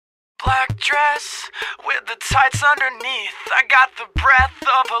dress with the tights underneath. I got the breath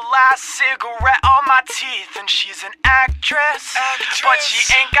of her last cigarette on my teeth. And she's an actress, but she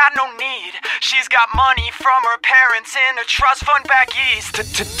ain't got no need. She's got money from her parents in a trust fund back east.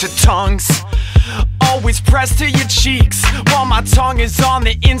 Tongues always pressed to your cheeks, while my tongue is on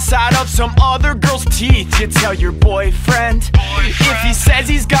the inside of some other girl's teeth. You tell your boyfriend, if he says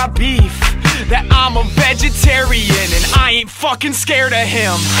he's got beef, that I'm a vegetarian and I ain't fucking scared of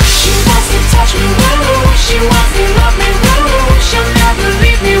him. She wants to touch me, woo. She wants to love me, woo. She'll never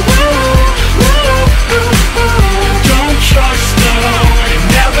leave me, woo. Don't trust her,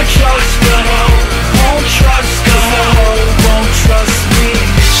 never trust her. Won't trust her, won't trust me.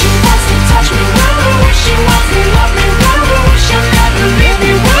 She wants to touch me, woo. She wants to love me, woo. She'll never leave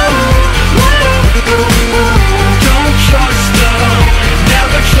me, woo. Don't trust her,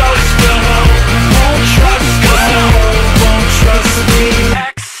 never trust her. Won't trust her, won't trust me.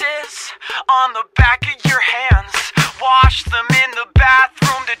 X's on the back of your hands, wash them in the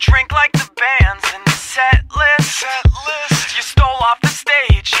bathroom to drink like the bands. And the set list you stole off the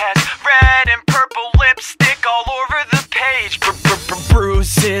stage has red and purple lipstick all over the page.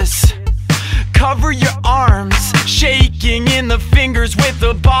 Bruises cover your arms, shaking in the fingers with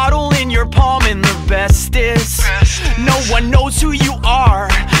a bottle in your palm. And the best is, no one knows who you are,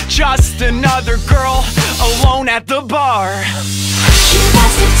 just another girl alone at the bar. She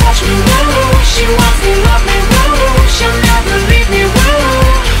wants to touch me, woo. She wants to love me, woo. She'll never leave me,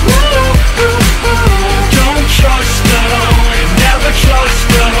 woo. Don't trust her, never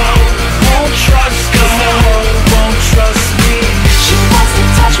trust her. Won't trust her, won't trust me. She wants to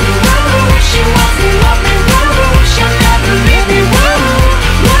touch me, woo. She wants to love me, woo. She'll never leave me, woo.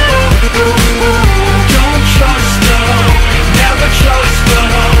 Don't trust her, never trust her.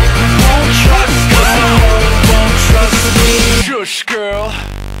 Won't trust her, won't trust me. Shush, girl,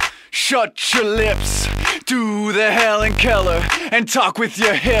 shut your lips. Do the Helen Keller and talk with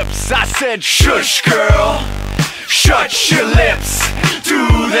your hips. I said shush, girl, shut your lips.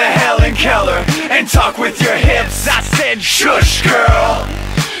 Do the Helen Keller and talk with your hips. I said shush, girl,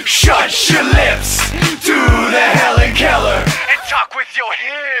 shut your lips. Do the Helen Keller and talk with your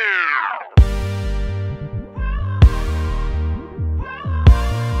hips.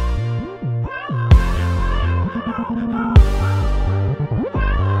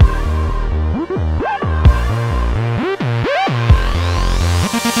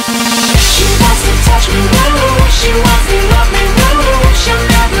 She wants to touch me, woo. She wants to love me, woo. She'll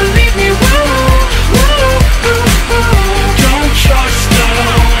never leave me, woo. Don't trust her,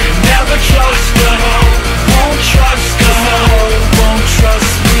 never trust her. Won't trust her, won't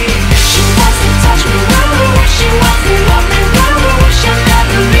trust me. She wants to touch me, woo. She wants to love me, woo. She'll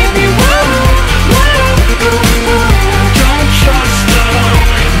never leave me, woo. Don't trust her,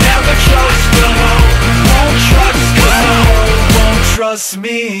 never trust her. Won't trust her, won't trust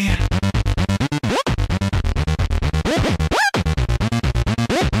me.